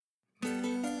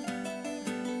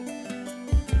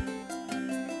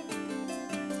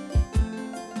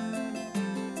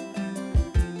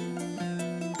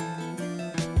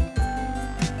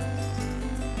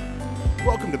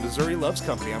welcome to Missouri Loves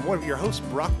Company. I'm one of your hosts,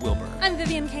 Brock Wilbur. I'm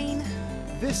Vivian Kane.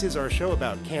 This is our show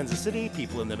about Kansas City,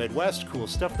 people in the Midwest, cool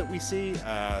stuff that we see,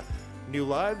 new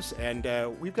lives, and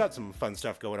we've got some fun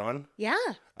stuff going on. Yeah.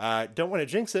 Don't want to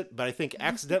jinx it, but I think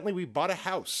accidentally we bought a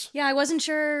house. Yeah, I wasn't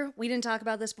sure. We didn't talk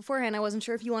about this beforehand. I wasn't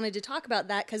sure if you wanted to talk about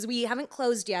that because we haven't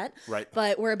closed yet. Right.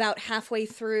 But we're about halfway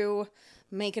through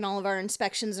making all of our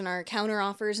inspections and our counter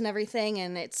offers and everything,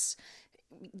 and it's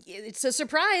a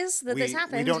surprise that this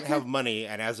happened. We don't have money,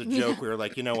 and as a joke, we were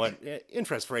like, you know what,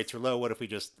 interest rates are low. What if we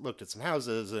just looked at some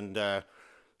houses and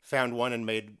found one and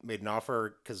made an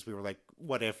offer? Because we were like,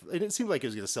 what if? And it seemed like it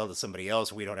was going to sell to somebody else,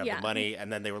 and we don't have the money.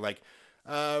 And then they were like,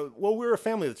 well, we're a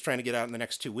family that's trying to get out in the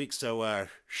next 2 weeks, so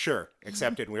sure,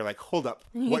 accepted. And we were like, hold up,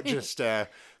 what just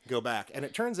go back? And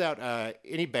it turns out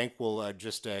any bank will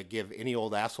just give any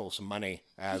old asshole some money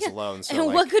as a loan. So,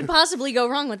 and what could possibly go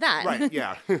wrong with that? Right,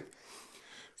 yeah.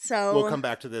 So we'll come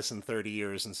back to this in 30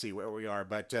 years and see where we are,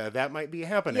 but that might be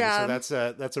happening. Yeah.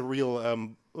 So that's a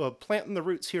real planting the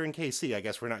roots here in KC. I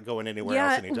guess we're not going anywhere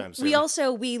else anytime soon. We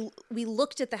also we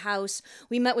looked at the house.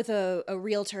 We met with a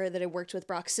realtor that had worked with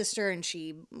Brock's sister, and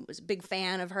she was a big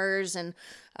fan of hers, and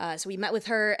so we met with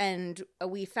her, and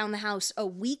we found the house a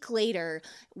week later,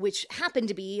 which happened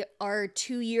to be our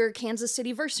 2-year Kansas City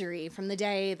anniversary from the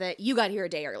day that you got here a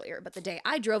day earlier, but the day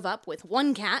I drove up with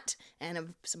one cat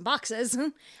and some boxes,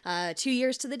 2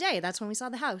 years to the day. That's when we saw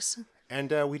the house.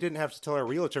 And we didn't have to tell our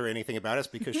realtor anything about us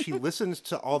because she listened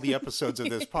to all the episodes of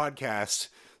this podcast.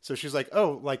 So she's like,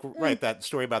 oh, like, right, that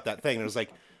story about that thing. And it was like,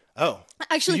 oh,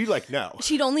 actually, so you like, no.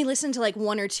 She'd only listened to like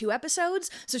 1 or 2 episodes.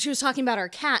 So she was talking about our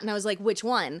cat. And I was like, which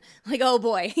one? Like, oh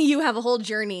boy, you have a whole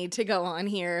journey to go on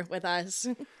here with us.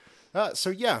 So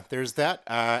yeah, there's that.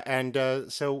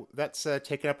 And so that's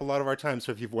taken up a lot of our time.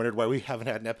 So if you've wondered why we haven't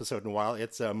had an episode in a while,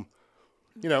 it's,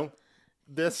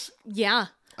 this. Yeah.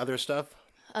 Other stuff.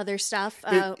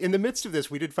 In the midst of this,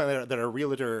 we did find out that our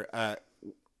realtor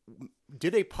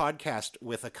did a podcast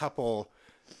with a couple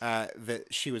that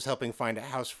she was helping find a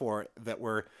house for that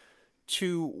were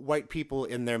 2 white people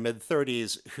in their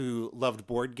mid-30s who loved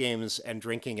board games and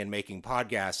drinking and making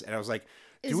podcasts. And I was like,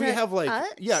 do we have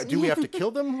to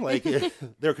kill them? Like,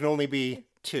 there can only be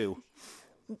 2.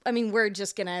 I mean, we're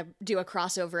just going to do a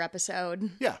crossover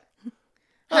episode. Yeah.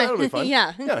 Oh, that'll be fun.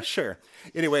 Yeah. Yeah, sure.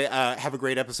 Anyway, have a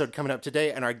great episode coming up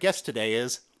today. And our guest today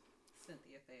is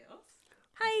Cynthia Fails.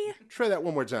 Hi. Try that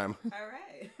one more time. All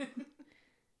right.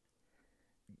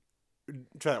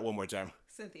 Try that one more time.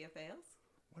 Cynthia Fails.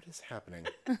 What is happening?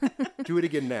 Do it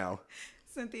again now.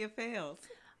 Cynthia Fails.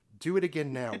 Do it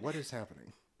again now. What is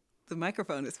happening? The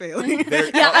microphone is failing.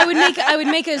 Yeah, I would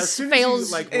make a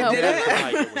fails.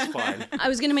 It was fine. I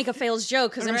was gonna make a fails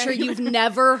joke because I'm sure you've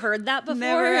never heard that before.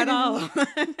 Never at all.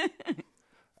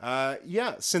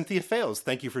 Yeah, Cynthia Fails.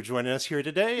 Thank you for joining us here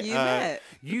today. You bet.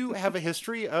 You have a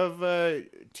history of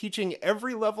teaching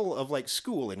every level of like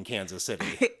school in Kansas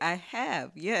City. I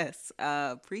have, yes,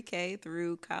 pre-K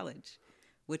through college,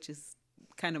 which is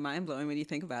kind of mind-blowing when you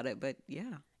think about it, but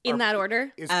yeah. In that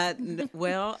order?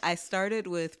 Well, I started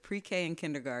with pre-K and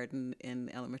kindergarten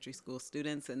in elementary school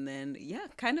students, and then,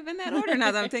 kind of in that order now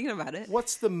that I'm thinking about it.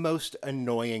 What's the most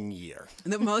annoying year?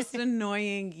 The most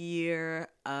annoying year,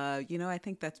 I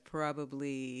think that's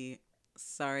probably,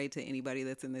 sorry to anybody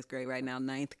that's in this grade right now,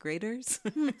 9th graders.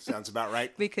 Sounds about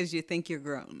right. Because you think you're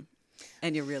grown,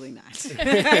 and you're really not.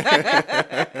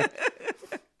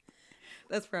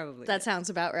 That's probably That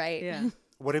sounds about right. Yeah.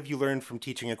 What have you learned from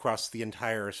teaching across the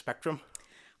entire spectrum?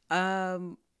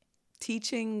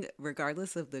 Teaching,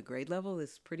 regardless of the grade level,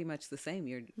 is pretty much the same.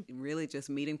 You're really just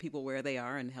meeting people where they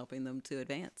are and helping them to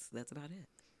advance. That's about it.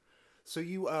 So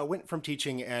you went from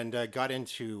teaching and got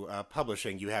into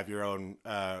publishing. You have your own,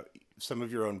 some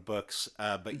of your own books,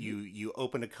 but you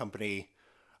opened a company.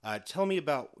 Tell me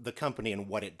about the company and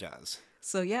what it does.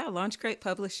 So Launch Crate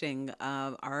Publishing.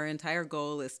 Our entire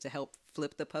goal is to help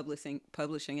flip the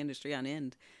publishing industry on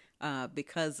end.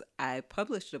 Because I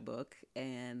published a book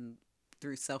and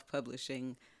through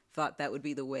self-publishing thought that would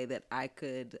be the way that I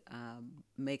could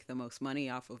make the most money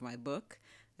off of my book.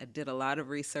 I did a lot of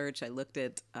research. I looked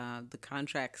at the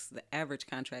contracts, the average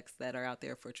contracts that are out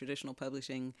there for traditional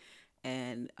publishing,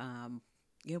 and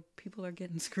people are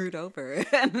getting screwed over,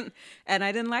 and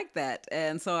I didn't like that.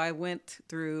 And so I went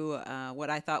through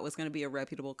what I thought was going to be a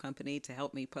reputable company to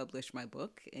help me publish my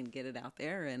book and get it out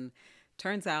there. And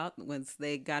turns out, once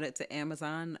they got it to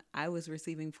Amazon, I was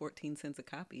receiving 14 cents a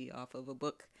copy off of a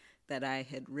book that I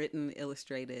had written,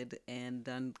 illustrated, and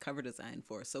done cover design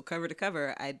for. So cover to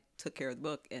cover, I took care of the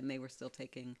book, and they were still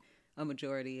taking a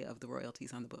majority of the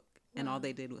royalties on the book. And all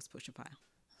they did was push a file.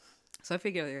 So I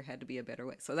figured there had to be a better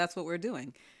way. So that's what we're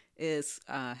doing, is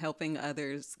helping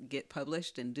others get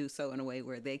published and do so in a way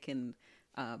where they can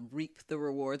reap the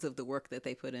rewards of the work that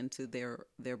they put into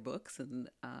their books. And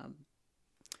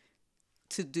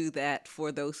to do that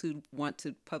for those who want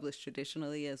to publish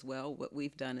traditionally as well, what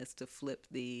we've done is to flip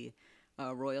the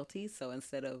royalties. So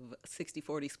instead of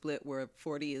 60-40 split where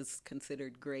 40 is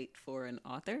considered great for an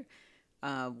author,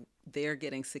 they're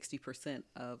getting 60%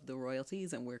 of the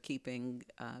royalties, and we're keeping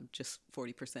just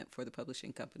 40% for the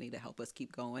publishing company to help us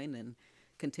keep going and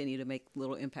continue to make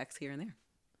little impacts here and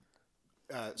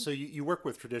there. So you work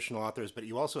with traditional authors, but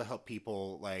you also help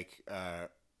people like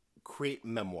create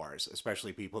memoirs,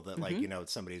 especially people that like,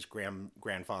 it's somebody's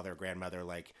grandfather or grandmother,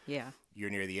 like you're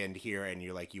near the end here and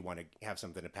you're like, you want to have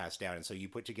something to pass down. And so you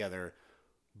put together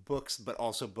books, but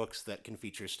also books that can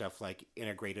feature stuff like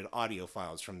integrated audio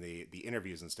files from the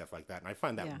interviews and stuff like that. And I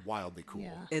find that wildly cool.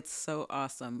 Yeah. It's so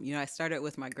awesome. I started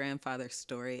with my grandfather's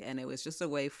story, and it was just a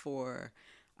way for,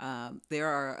 there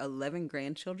are 11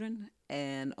 grandchildren,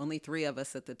 and only 3 of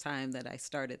us at the time that I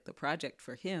started the project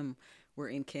for him were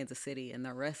in Kansas City, and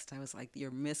the rest, I was like,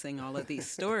 you're missing all of these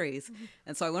stories.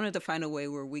 And so I wanted to find a way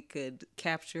where we could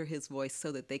capture his voice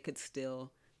so that they could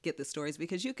still get the stories,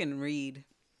 because you can read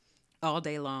all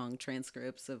day long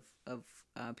transcripts of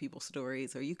people's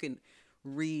stories, or you can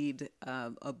read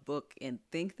a book and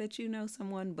think that you know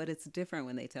someone, but it's different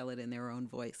when they tell it in their own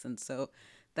voice. And so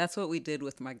that's what we did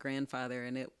with my grandfather,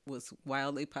 and it was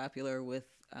wildly popular with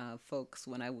folks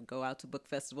when I would go out to book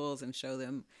festivals and show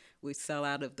them. We sell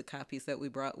out of the copies that we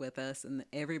brought with us, and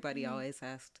everybody always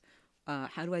asked,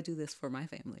 how do I do this for my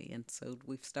family? And so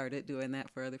we've started doing that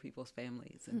for other people's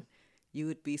families, and you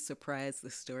would be surprised the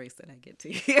stories that I get to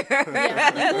hear.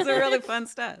 It's really fun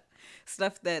stuff.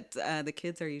 Stuff that the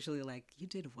kids are usually like, you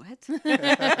did what?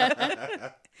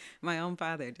 My own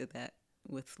father did that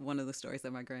with one of the stories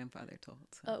that my grandfather told.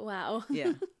 So, Oh, wow. yeah,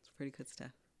 it's pretty good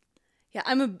stuff. Yeah,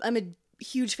 I'm a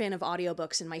huge fan of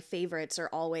audiobooks, and my favorites are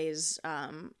always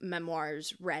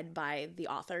memoirs read by the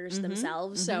authors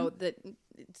themselves. So that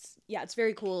it's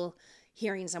very cool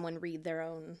hearing someone read their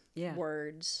own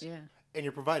words. Yeah. And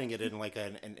you're providing it in like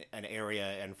an area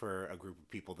and for a group of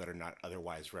people that are not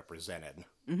otherwise represented.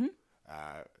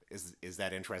 Is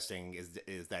that interesting?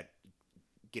 Is that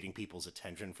getting people's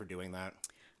attention for doing that?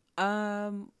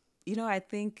 I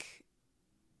think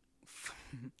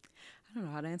I don't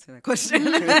know how to answer that question.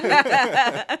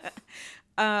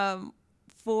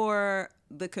 For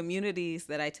the communities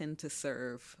that I tend to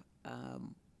serve,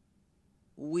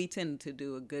 we tend to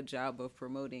do a good job of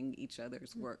promoting each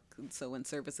other's work. And so when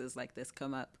services like this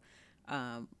come up,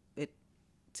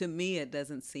 to me, it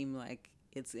doesn't seem like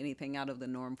it's anything out of the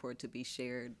norm for it to be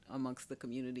shared amongst the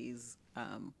communities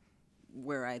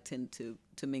where I tend to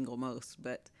mingle most.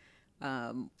 But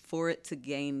for it to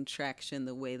gain traction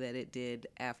the way that it did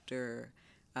after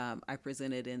I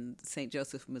presented in St.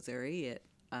 Joseph, Missouri at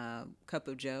Cup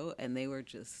of Joe, and they were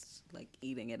just like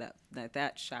eating it up.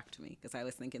 That shocked me, because I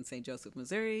was thinking St. Joseph,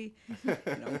 Missouri,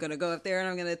 I'm going to go up there and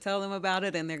I'm going to tell them about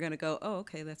it, and they're going to go, oh,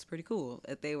 okay, that's pretty cool.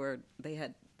 They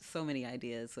had so many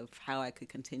ideas of how I could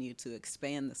continue to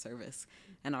expand the service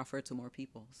and offer it to more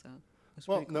people. So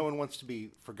well, cool. No one wants to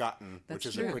be forgotten, That's which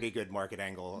is true. a pretty good market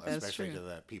angle, That's especially true. to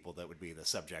the people that would be the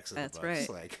subjects of That's the books.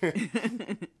 right.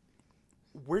 Like,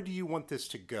 where do you want this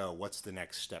to go? What's the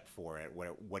next step for it?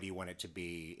 What do you want it to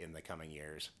be in the coming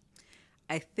years?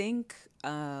 I think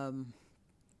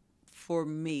for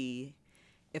me,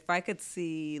 if I could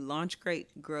see LaunchCrate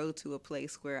grow to a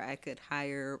place where I could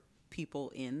hire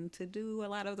people in to do a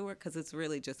lot of the work, because it's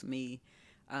really just me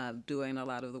doing a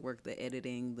lot of the work, the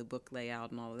editing, the book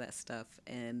layout, and all of that stuff.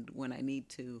 And when I need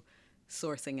to,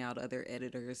 sourcing out other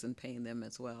editors and paying them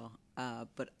as well.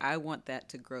 But I want that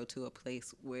to grow to a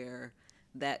place where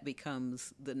that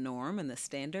becomes the norm and the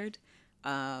standard,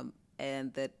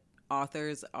 and that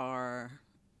authors are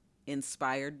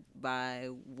inspired by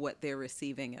what they're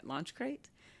receiving at LaunchCrate,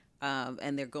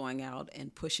 and they're going out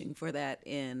and pushing for that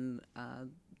in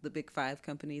the big 5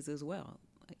 companies as well.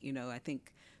 I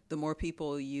think the more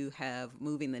people you have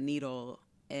moving the needle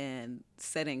and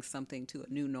setting something to a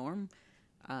new norm,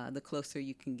 the closer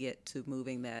you can get to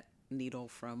moving that needle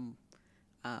from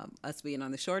us being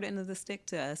on the short end of the stick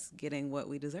to us getting what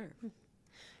we deserve.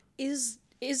 Is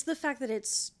the fact that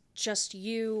it's just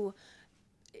you,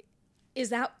 is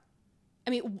that, I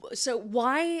mean, so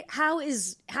how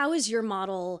is your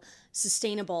model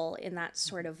sustainable in that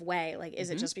sort of way? Like, is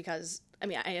it just because, I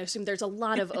mean, I assume there's a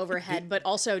lot of overhead, but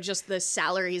also just the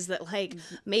salaries that like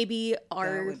maybe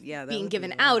are being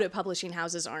given out at publishing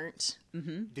houses aren't.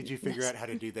 Did you figure out how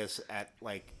to do this at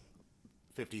like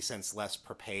 50 cents less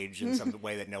per page in some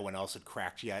way that no one else had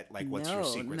cracked yet? Like, what's your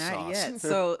secret not sauce? Yet.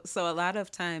 So a lot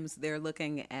of times they're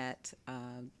looking at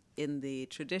in the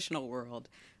traditional world,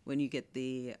 when you get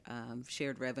the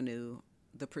shared revenue,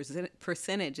 the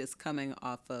percentage is coming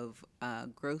off of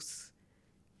gross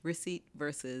receipt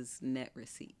versus net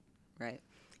receipt, right?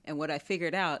 And what I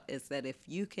figured out is that if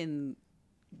you can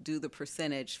do the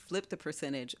percentage, flip the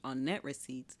percentage on net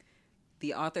receipts,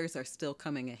 the authors are still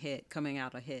coming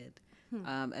out ahead,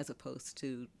 as opposed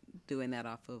to doing that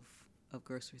off of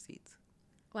gross receipts.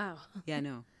 Wow. Yeah, I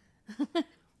know.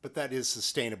 But that is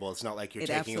sustainable. It's not like you're It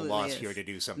taking a absolutely loss is. here to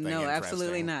do something No, interesting.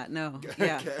 absolutely not. No.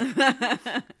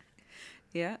 Yeah.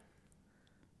 Yeah.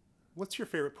 What's your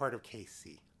favorite part of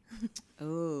KC?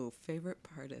 Oh, favorite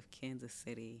part of Kansas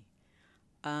City.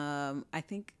 I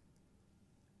think,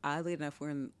 oddly enough, we're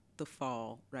in the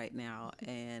fall right now,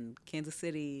 and Kansas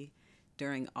City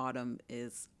during autumn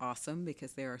is awesome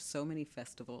because there are so many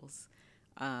festivals.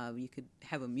 You could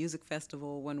have a music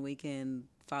festival one weekend,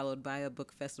 followed by a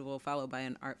book festival, followed by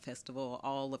an art festival,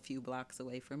 all a few blocks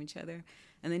away from each other.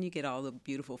 And then you get all the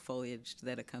beautiful foliage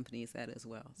that accompanies that as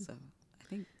well. So I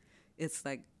think it's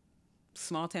like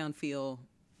small town feel,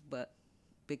 but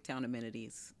big town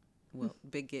amenities. Well,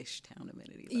 big-ish town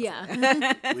amenities.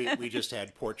 Yeah. We just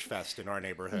had Porch Fest in our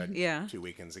neighborhood 2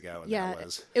 weekends ago, and Yeah.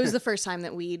 It was the first time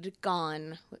that we'd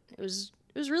gone. It was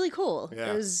really cool.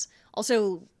 Yeah. It was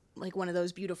also like one of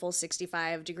those beautiful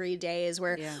 65-degree days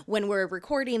where when we're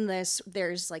recording this,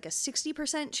 there's like a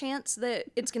 60% chance that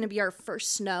it's going to be our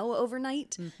first snow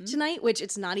overnight tonight, which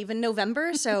it's not even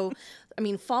November. So, I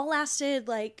mean, fall lasted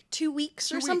like 2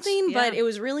 weeks or something, but it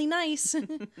was really nice.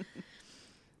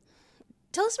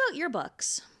 Tell us about your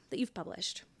books that you've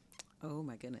published. Oh,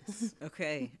 my goodness.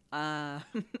 Okay.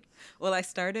 Well, I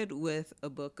started with a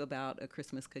book about a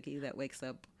Christmas cookie that wakes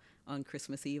up on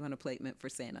Christmas Eve on a plate meant for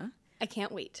Santa. I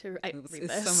can't wait to read It's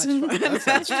this. so much fun. that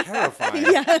sounds terrifying.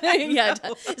 Yeah.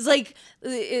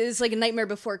 It's like a Nightmare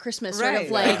Before Christmas, sort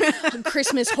of like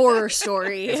Christmas horror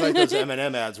story. It's like those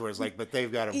M&M ads where it's like, but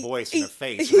they've got a voice and a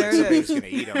face, like somebody's going to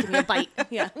eat them. A bite.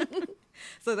 Yeah.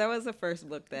 So that was the first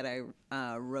book that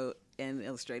I wrote and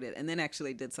illustrated, and then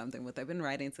actually did something with. I've been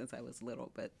writing since I was little,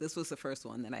 but this was the first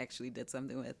one that I actually did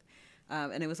something with.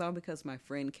 And it was all because my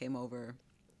friend came over.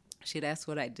 She'd asked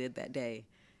what I did that day,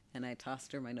 and I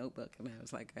tossed her my notebook, and I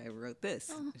was like, I wrote this.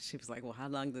 And she was like, well, how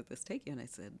long did this take you? And I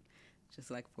said,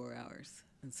 just like 4 hours.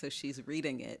 And so she's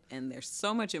reading it, and there's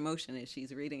so much emotion as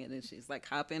she's reading it, and she's like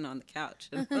hopping on the couch.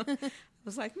 And I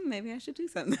was like, maybe I should do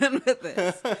something with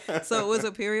this. So it was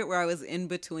a period where I was in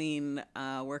between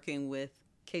working with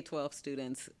K-12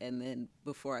 students, and then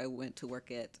before I went to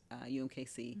work at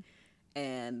UMKC.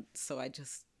 And so I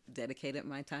just dedicated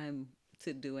my time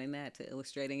to doing that, to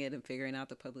illustrating it and figuring out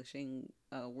the publishing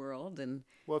world. And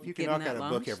well, if you can knock out a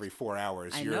book every 4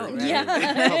 hours, I your know,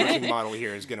 right? publishing model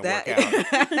here is going to work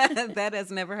out. That has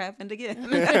never happened again.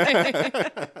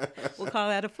 We'll call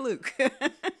that a fluke.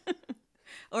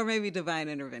 Or maybe divine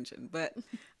intervention. But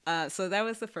so that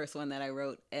was the first one that I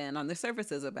wrote. And on the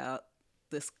surface is about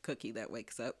this cookie that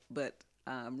wakes up. But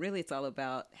really it's all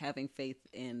about having faith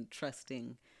and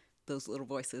trusting those little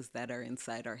voices that are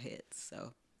inside our heads.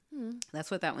 So that's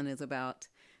what that one is about.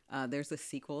 There's a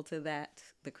sequel to that,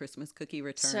 The Christmas Cookie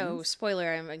Returns. So, spoiler,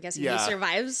 I'm guessing he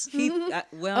survives.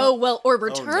 Or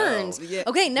returns. no. Yeah,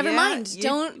 Okay, never mind.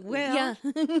 Don't.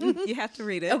 You have to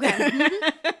read it. Okay.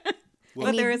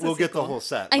 But there is a we'll get the sequel. whole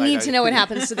set. I need to know what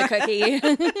happens to the cookie.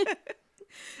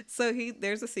 So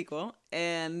there's a sequel,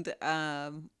 and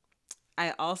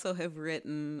I also have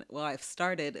I've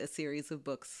started a series of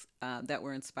books that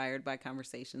were inspired by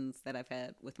conversations that I've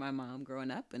had with my mom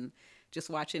growing up, and just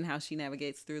watching how she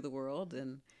navigates through the world,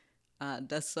 and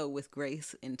does so with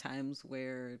grace in times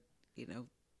where,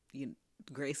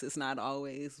 grace is not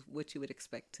always what you would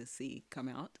expect to see come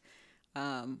out.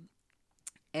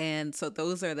 And so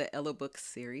those are the Ella Books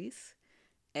series.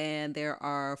 And there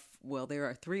are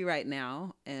 3 right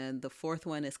now, and the 4th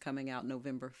one is coming out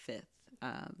November 5th.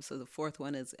 So the 4th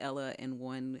one is Ella in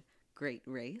One Great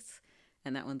Race,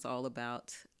 and that one's all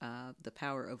about the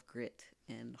power of grit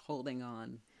and holding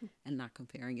on and not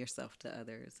comparing yourself to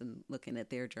others and looking at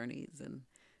their journeys and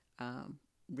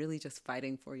really just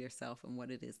fighting for yourself and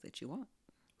what it is that you want.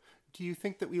 Do you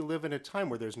think that we live in a time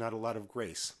where there's not a lot of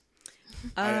grace?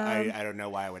 I don't know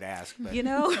why I would ask, but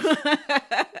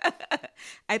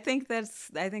I think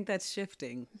that's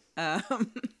shifting.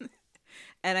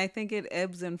 And I think it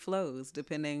ebbs and flows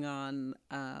depending on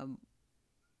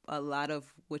a lot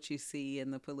of what you see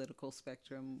in the political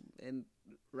spectrum. And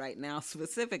right now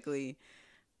specifically,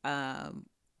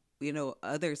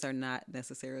 others are not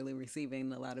necessarily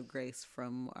receiving a lot of grace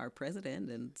from our president,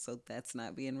 and so that's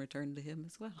not being returned to him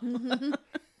as well. Mm-hmm.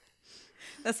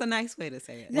 That's a nice way to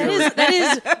say it. That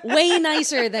is way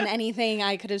nicer than anything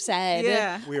I could have said.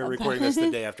 Yeah. We are recording this the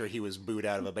day after he was booed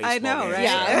out of a baseball I know,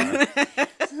 game. right?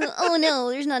 So, Oh no,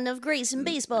 there's not enough grace in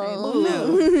baseball.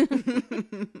 No.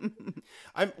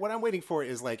 what I'm waiting for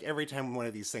is like every time one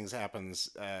of these things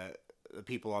happens, the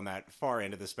people on that far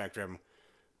end of the spectrum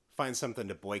find something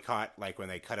to boycott, like when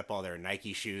they cut up all their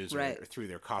Nike shoes or threw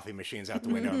their coffee machines out the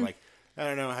window. I'm like, I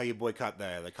don't know how you boycott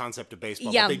the concept of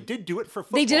baseball, but they did do it for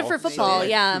football. They did it for football, so,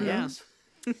 yeah.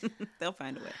 They'll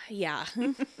find a way. Yeah.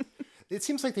 It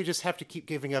seems like they just have to keep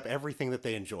giving up everything that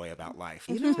they enjoy about life.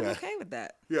 I'm okay with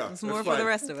that. Yeah, it's more that's for the fine.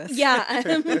 rest of us. Yeah.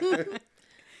 And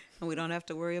we don't have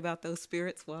to worry about those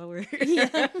spirits while we're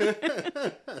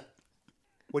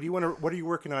What are you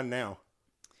working on now?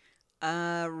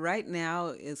 right now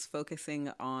is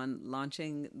focusing on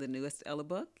launching the newest Ella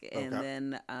book. And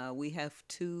then we have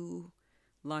 2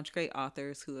 Launch Crate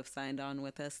authors who have signed on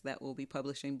with us that will be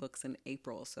publishing books in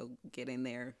April. So getting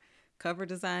their cover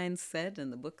design set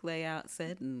and the book layout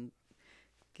set and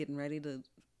getting ready to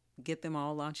get them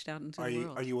all launched out into the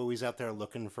world. Are you always out there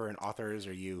looking for an authors?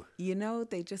 Or you?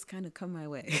 They just kind of come my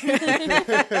way.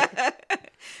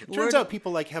 It turns out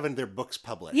people like having their books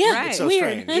published. Yeah, Right. It's so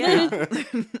weird. strange.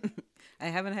 Yeah. I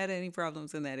haven't had any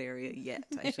problems in that area yet.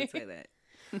 I should say that.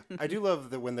 I do love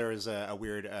that when there is a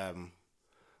weird,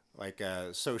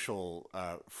 social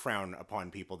frown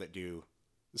upon people that do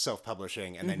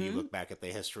self-publishing, and then you look back at the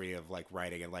history of like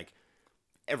writing, and like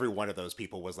every one of those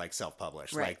people was like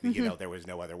self-published. Right. Like there was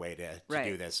no other way to Right.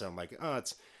 do this. So I'm like, oh,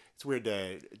 it's weird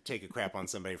to take a crap on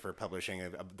somebody for publishing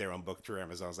their own book through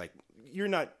Amazon. I was like,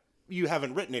 you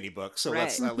haven't written any books, so Right.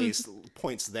 let's at least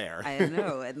points there. I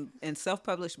know. And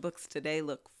self-published books today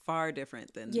look far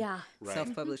different than Right.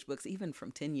 self-published books, even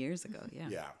from 10 years ago. Yeah.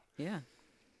 Yeah. Yeah.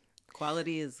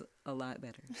 Quality is a lot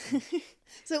better.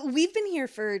 So we've been here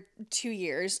for 2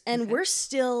 years, and we're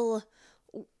still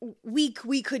we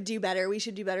could do better. We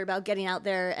should do better about getting out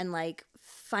there and like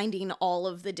finding all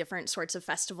of the different sorts of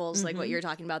festivals, like what you're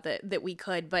talking about that we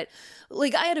could. But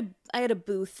like I had a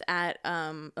booth at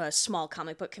a small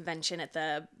comic book convention at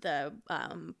the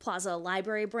Plaza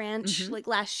Library branch like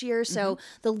last year. So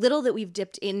the little that we've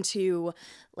dipped into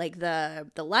like the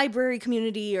library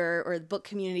community or the book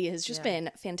community has just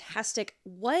been fantastic.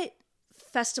 What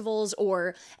festivals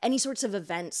or any sorts of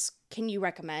events can you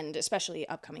recommend, especially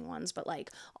upcoming ones, but like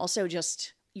also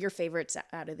just your favorites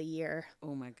out of the year?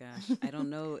 Oh my gosh. I don't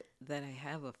know that I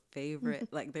have a favorite.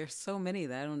 Like there's so many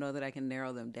that I don't know that I can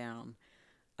narrow them down.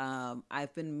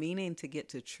 I've been meaning to get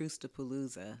to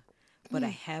Truce-to-Palooza, but I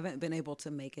haven't been able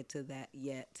to make it to that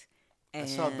yet. And I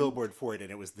saw a billboard for it,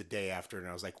 and it was the day after, and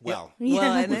I was like, well,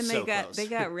 well, and then so they close.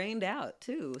 got rained out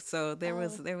too. So there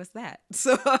was that.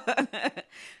 So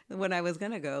when I was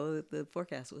gonna go, the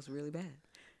forecast was really bad.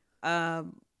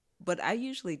 But I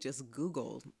usually just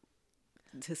Google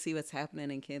to see what's happening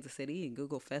in Kansas City and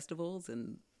Google festivals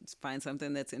and find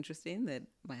something that's interesting that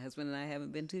my husband and I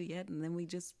haven't been to yet, and then we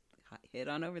just head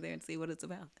on over there and see what it's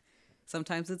about.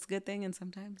 Sometimes it's a good thing, and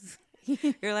sometimes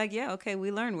you're like, yeah, okay,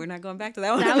 we learned. We're not going back to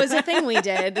that one. That was a thing we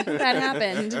did. That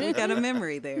happened. We got a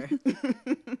memory there.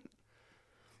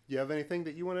 You have anything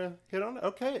that you want to hit on?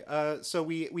 Okay. So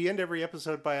we end every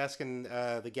episode by asking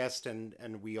the guest,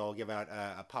 and we all give out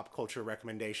a pop culture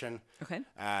recommendation. Okay.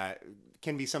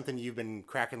 Can be something you've been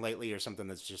cracking lately or something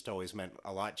that's just always meant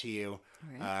a lot to you.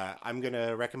 Right. I'm going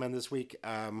to recommend this week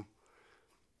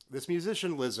this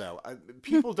musician Lizzo.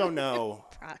 People don't know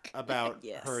about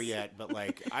Yes. her yet, but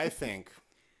like I think...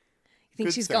 You think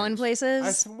good she's things. going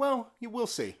places? We'll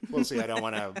see. We'll see. I don't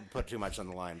want to put too much on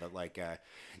the line, but like,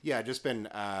 just been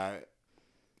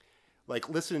like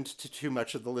listened to too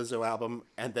much of the Lizzo album,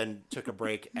 and then took a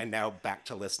break, and now back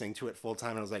to listening to it full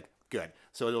time. And I was like, good.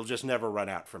 So it'll just never run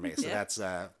out for me. So that's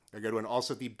a good one.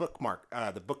 Also, the Booksmart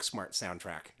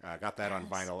soundtrack. Got that on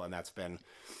vinyl, and that's been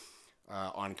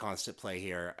on constant play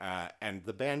here. And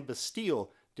the band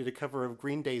Bastille did a cover of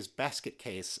Green Day's Basket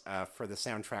Case for the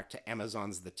soundtrack to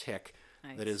Amazon's The Tick.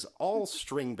 Nice. That is all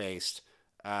string-based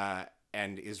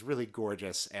and is really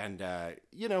gorgeous. And,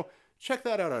 check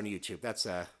that out on YouTube. That's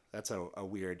a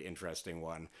weird, interesting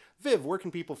one. Viv, where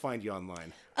can people find you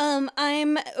online?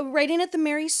 I'm writing at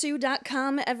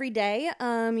themarysue.com every day.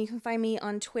 You can find me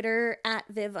on Twitter at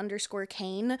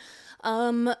 @Viv_Kane.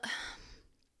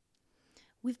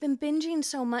 We've been binging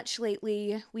so much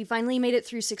lately. We finally made it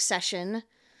through Succession.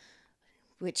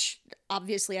 which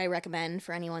obviously I recommend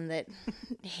for anyone that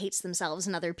hates themselves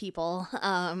and other people,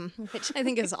 which I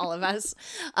think is all of us.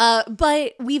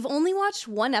 But we've only watched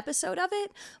one episode of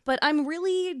it, but I'm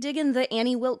really digging the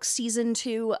Annie Wilkes season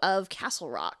 2 of Castle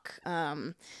Rock.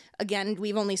 Again,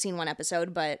 we've only seen one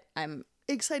episode, but I'm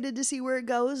excited to see where it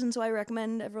goes, and so I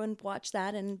recommend everyone watch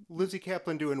that. And Lizzie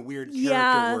Kaplan doing weird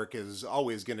character work is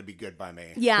always going to be good by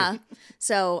me. Yeah.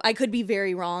 So I could be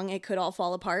very wrong. It could all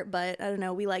fall apart, but I don't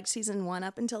know. We liked season 1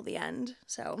 up until the end.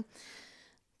 So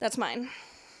that's mine.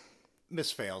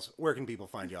 Miss Fails, where can people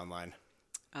find you online?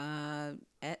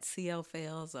 At CL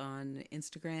Fails on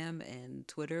Instagram and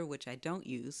Twitter, which I don't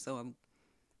use. So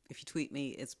if you tweet me,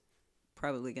 it's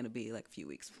probably going to be like a few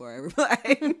weeks before I reply.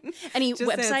 Any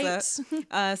websites?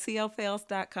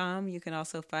 clfails.com. You can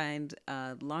also find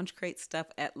Launch Crate stuff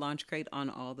at Launch Crate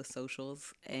on all the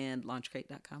socials, and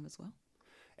launchcrate.com as well.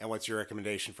 And what's your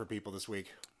recommendation for people this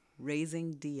week?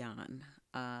 Raising Dion.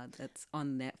 That's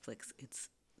on Netflix. It's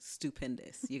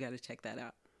stupendous. You got to check that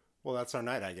out. Well, that's our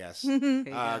night, I guess.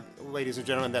 Ladies and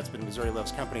gentlemen, that's been Missouri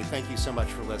Loves Company. Thank you so much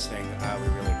for listening. We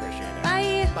really appreciate it.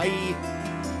 Bye. Bye.